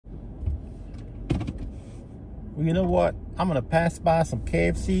Well, you know what? I'm going to pass by some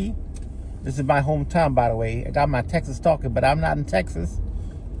KFC. This is my hometown, by the way. I got my Texas talking, but I'm not in Texas.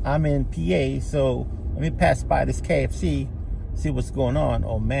 I'm in PA, so let me pass by this KFC, see what's going on.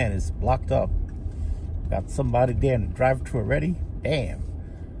 Oh, man, it's blocked up. Got somebody there in the drive-thru already. Damn.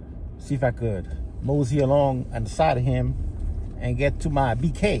 See if I could mosey along on the side of him and get to my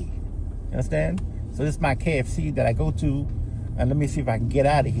BK. You understand? So this is my KFC that I go to, and let me see if I can get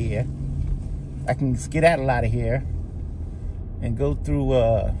out of here. I can skedaddle out of here and go through,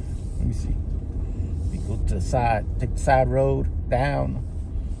 let me see. We go to the side, take the side road down.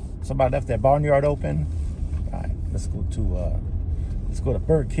 Somebody left their barnyard open. All right, let's go to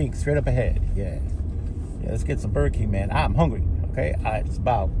Burger King straight up ahead. Yeah, let's get some Burger King, man. I'm hungry. Okay, it's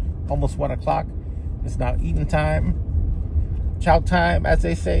about almost 1 o'clock. It's now eating time, chow time, as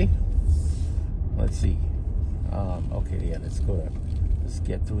they say. Let's see. Okay, yeah, let's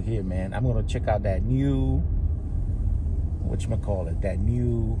get through here, man. I'm gonna check out that new, whatchamacallit, that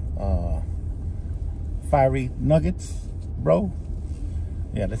new fiery nuggets, bro.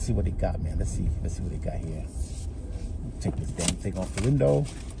 Yeah, let's see what they got, man. Let's see what they got here. Take this damn thing off the window.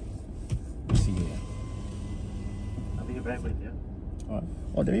 Let's see here. I'll be right with you.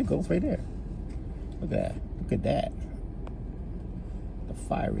 Oh, there you go. It's right there. Look at that. Look at that. The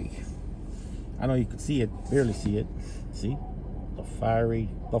fiery. I know you can see it, barely see it. See? The fiery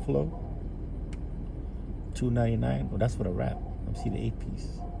buffalo. $2.99. Oh, that's for the wrap. Let me see the 8-piece.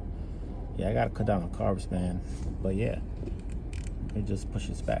 Yeah, I gotta cut down on carbs, man. But yeah. It just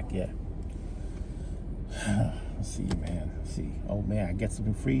pushes back, yeah. Let's see, man. Let's see. Oh man, I get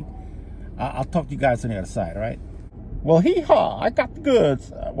something free. I'll talk to you guys on the other side, all right? Well, hee-haw, I got the goods.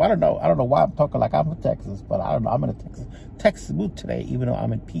 Well, I don't know why I'm talking like I'm from Texas, but I don't know. I'm in a Texas mood today, even though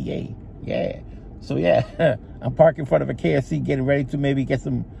I'm in PA. Yeah. So yeah, I'm parking in front of a KFC, getting ready to maybe get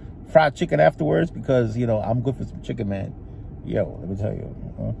some fried chicken afterwards because, you know, I'm good for some chicken, man. Yo, let me tell you.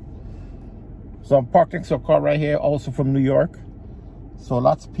 So I'm parked next to a car right here, also from New York. So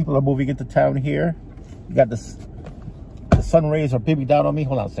lots of people are moving into town here. You got the sun rays are beaming down on me.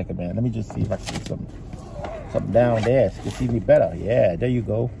 Hold on a second, man. Let me just see if I can see something down there so you can see me better. Yeah, there you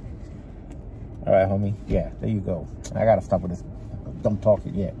go. All right, homie. Yeah, there you go. I got to stop with this dumb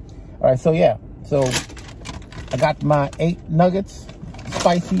talking. Yeah. All right, so yeah. So I got my 8 nuggets,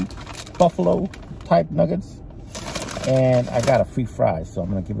 spicy buffalo type nuggets. And I got a free fry, so I'm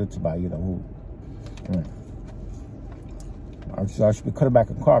going to give it to my, you know, who. I should be cutting back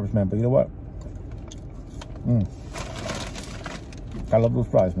on carbs, man, but you know what? I love those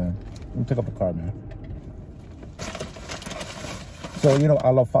fries, man. Let me take up the car, man. So, you know, I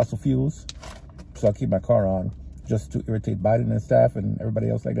love fossil fuels, so I keep my car on just to irritate Biden and staff and everybody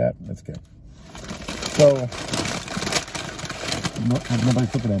else like that. That's good. So,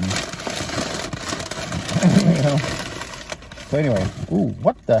 nobody's looking at me. You know? So anyway, ooh,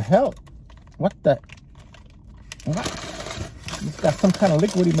 what the hell? What? It's got some kind of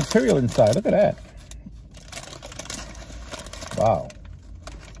liquidy material inside. Look at that. Wow.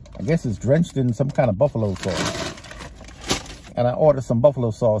 I guess it's drenched in some kind of buffalo sauce. And I ordered some buffalo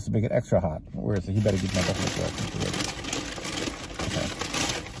sauce to make it extra hot. Where is it? He better get my buffalo sauce.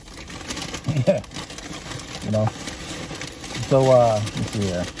 Okay. Yeah. You know. So, let's see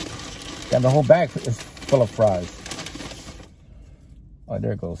here. And the whole bag is full of fries. Oh,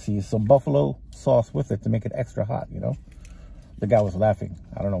 there it goes. See, some buffalo sauce with it to make it extra hot, you know. The guy was laughing.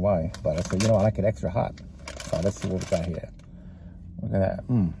 I don't know why, but I said, you know, I like it extra hot. So let's see what we got here. Look at that.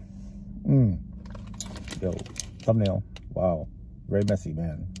 Yo, thumbnail. Wow. Very messy,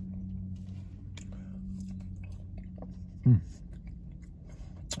 man.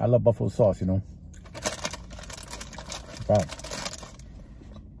 I love buffalo sauce, you know. Wow.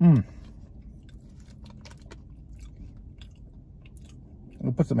 I'm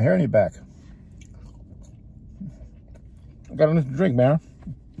gonna put some hair in your back. I got a drink, man.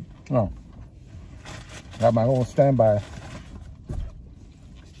 Oh. Got my own standby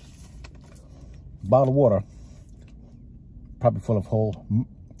bottle of water. Probably full of whole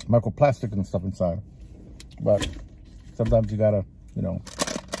microplastic and stuff inside. But sometimes you gotta, you know.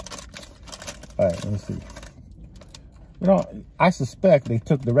 All right, let me see. You know, I suspect they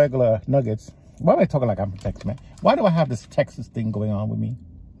took the regular nuggets. Why am I talking like I'm from Texas, man? Why do I have this Texas thing going on with me?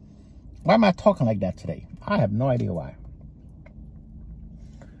 Why am I talking like that today? I have no idea why.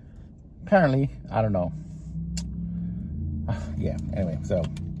 Apparently, I don't know. Yeah, anyway, so.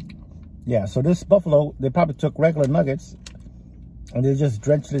 Yeah, so this buffalo, they probably took regular nuggets and they just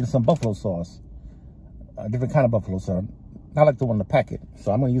drenched it in some buffalo sauce. A different kind of buffalo sauce. Not like the one in the packet.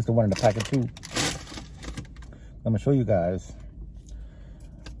 So I'm going to use the one in the packet too. I'm going to show you guys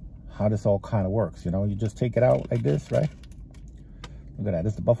how this all kind of works. You know, you just take it out like this, right? Look at that.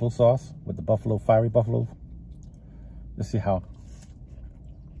 This is the buffalo sauce with the buffalo, fiery buffalo. Let's see how.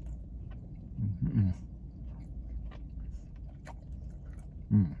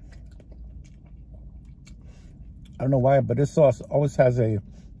 I don't know why, but this sauce always has a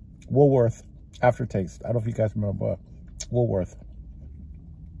Woolworth aftertaste. I don't know if you guys remember Woolworth.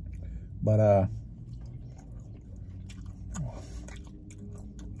 But,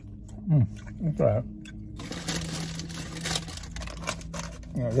 let's try it.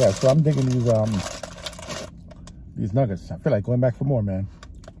 Yeah, so I'm digging these nuggets. I feel like going back for more, man.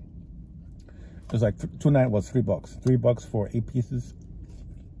 It was like $2.99 was $3. $3 for 8 pieces.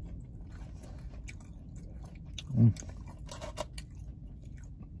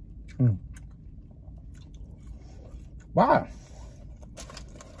 Wow.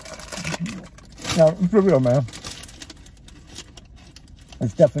 Now, it's for real, man.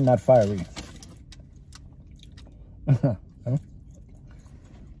 It's definitely not fiery. You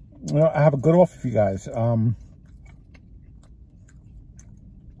know, I have a good offer for you guys.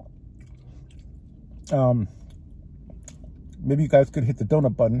 Maybe you guys could hit the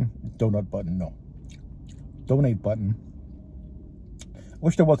donate button. No. Donate button.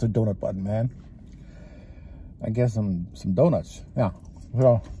 Wish there was a donut button, man. I guess some donuts. Yeah.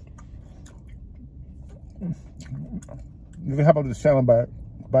 So, you can help out this channel by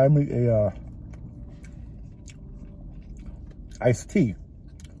buy me a iced tea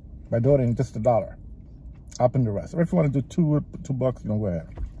by donating just $1. I'll put the rest. Or if you want to do $2, you know, go ahead.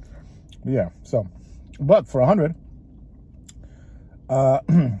 But yeah. So, but for 100,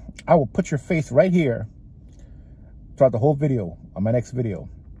 I will put your face right here throughout the whole video on my next video.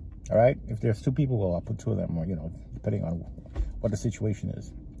 All right. If there's 2 people, well, I'll put 2 of them, or, you know, depending on what the situation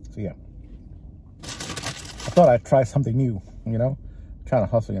is. So yeah. I thought I'd try something new, you know, trying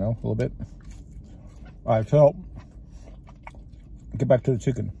to hustle, you know, a little bit. All right, so get back to the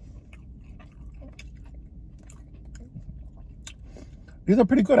chicken. These are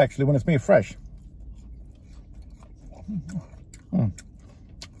pretty good, actually, when it's made fresh. Has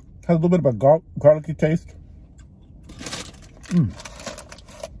a little bit of a garlicky taste.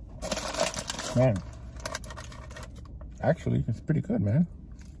 Man, actually, it's pretty good, man.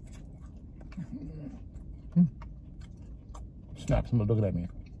 Snap, somebody looking at me.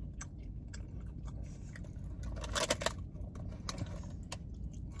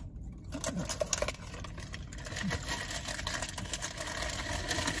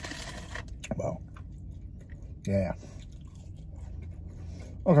 Wow. Yeah.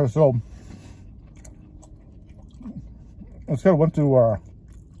 Okay, so on a scale of 1 to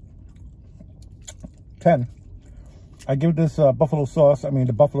 10, I give this buffalo sauce,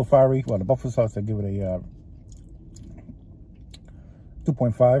 the buffalo fiery, well, the buffalo sauce, I give it a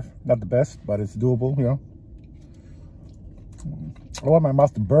 2.5. Not the best, but it's doable, you know. I want my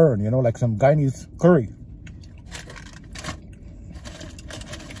mouth to burn, you know, like some Guyanese curry.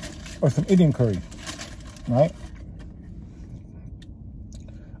 Or some Indian curry, right?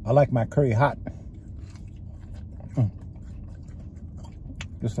 I like my curry hot.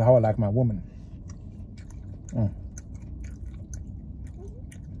 This is how I like my woman.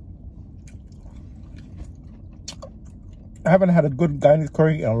 I haven't had a good Guyanese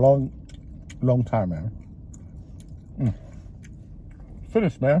curry in a long time, man.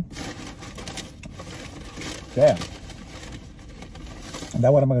 Finished, man. Damn.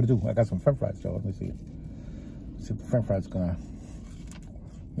 Now what am I gonna do? I got some French fries, so let me see. See if the French fries gonna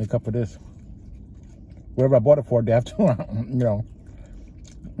make up for this. Wherever I bought it for, they have to, you know.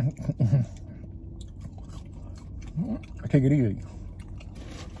 I take it easy.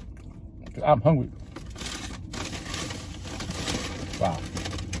 I'm hungry. Wow.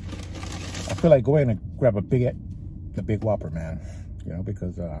 I feel like going and grab the big Whopper, man. You know,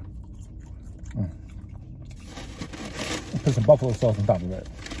 because put some buffalo sauce on top of it.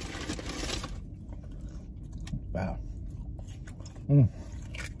 Wow.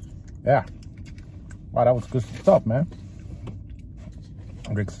 Yeah. Wow, that was good stuff, man.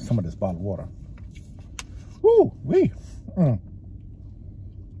 I'll drink some of this bottled water. Woo wee.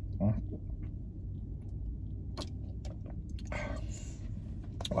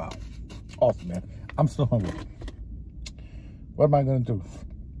 Wow. Awesome, man. I'm still hungry. What am I going to do?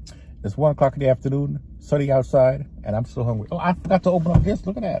 It's 1 o'clock in the afternoon, sunny outside, and I'm still hungry. Oh, I forgot to open up this.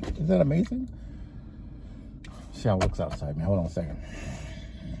 Look at that. Isn't that amazing? See how it looks outside, man. Hold on a second.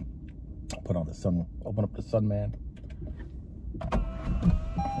 Put on the sun. Open up the sun, man.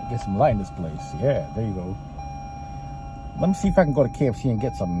 Get some light in this place. Yeah, there you go. Let me see if I can go to KFC and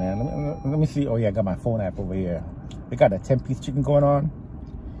get something, man. Let me see. Oh, yeah, I got my phone app over here. They got a 10-piece chicken going on.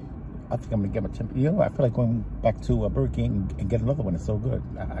 I think I'm gonna get my temp. You know, I feel like going back to Burger King and get another one. It's so good.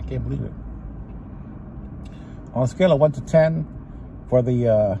 I can't believe it. On a scale of 1 to 10 for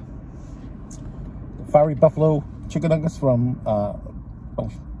the Fiery Buffalo chicken nuggets from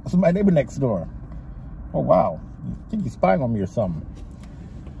this is my neighbor next door. Oh wow, I think he's spying on me or something.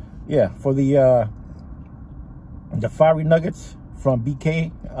 Yeah, for the Fiery Nuggets from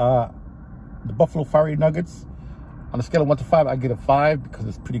BK, the Buffalo Fiery Nuggets. On a scale of 1 to 5, I get a 5 because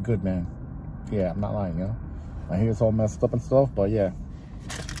it's pretty good, man. Yeah, I'm not lying, you know. My hair's all messed up and stuff, but yeah.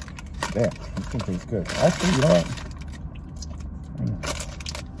 Damn, this thing tastes good. Actually, you know what?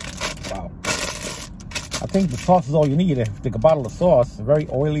 Wow. I think the sauce is all you need. If take a bottle of sauce, very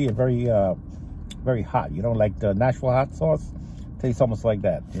oily and very hot. You know, like the Nashville hot sauce. Tastes almost like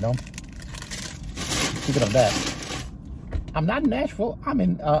that, you know. Speaking of that, I'm not in Nashville. I'm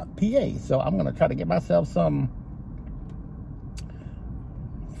in PA, so I'm gonna try to get myself some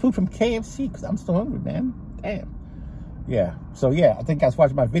food from KFC because I'm still hungry, man. Damn. Yeah. So yeah, I think you guys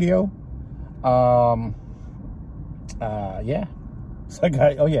watched my video. Yeah. So I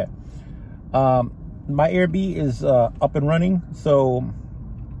got. Oh yeah. My Airbnb is up and running. So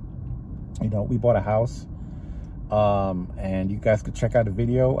you know, we bought a house. And you guys could check out the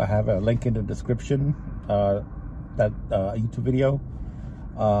video. I have a link in the description. That YouTube video.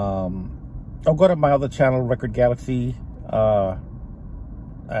 I'll go to my other channel, Record Galaxy, on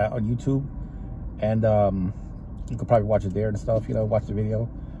YouTube, and you could probably watch it there and stuff. You know, watch the video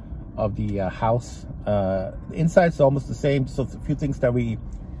of the house. The inside's almost the same, so a few things that we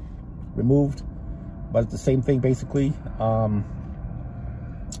removed, but it's the same thing basically. Yeah,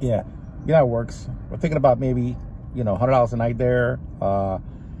 you know how it works. We're thinking about maybe, you know, $100 a night there.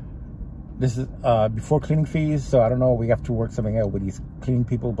 This is before cleaning fees, so I don't know. We have to work something out with these cleaning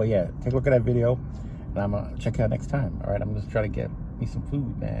people, but yeah, take a look at that video, and I'm gonna check it out next time. All right, I'm just trying to get me some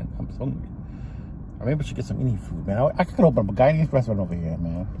food, man. I'm so hungry. Or maybe I should get some Indian food, man. I could open up a Guyanese restaurant over here,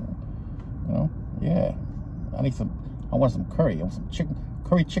 man. You know, yeah. I want some curry. I want some chicken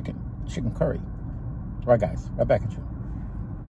curry. All right, guys, right back at you.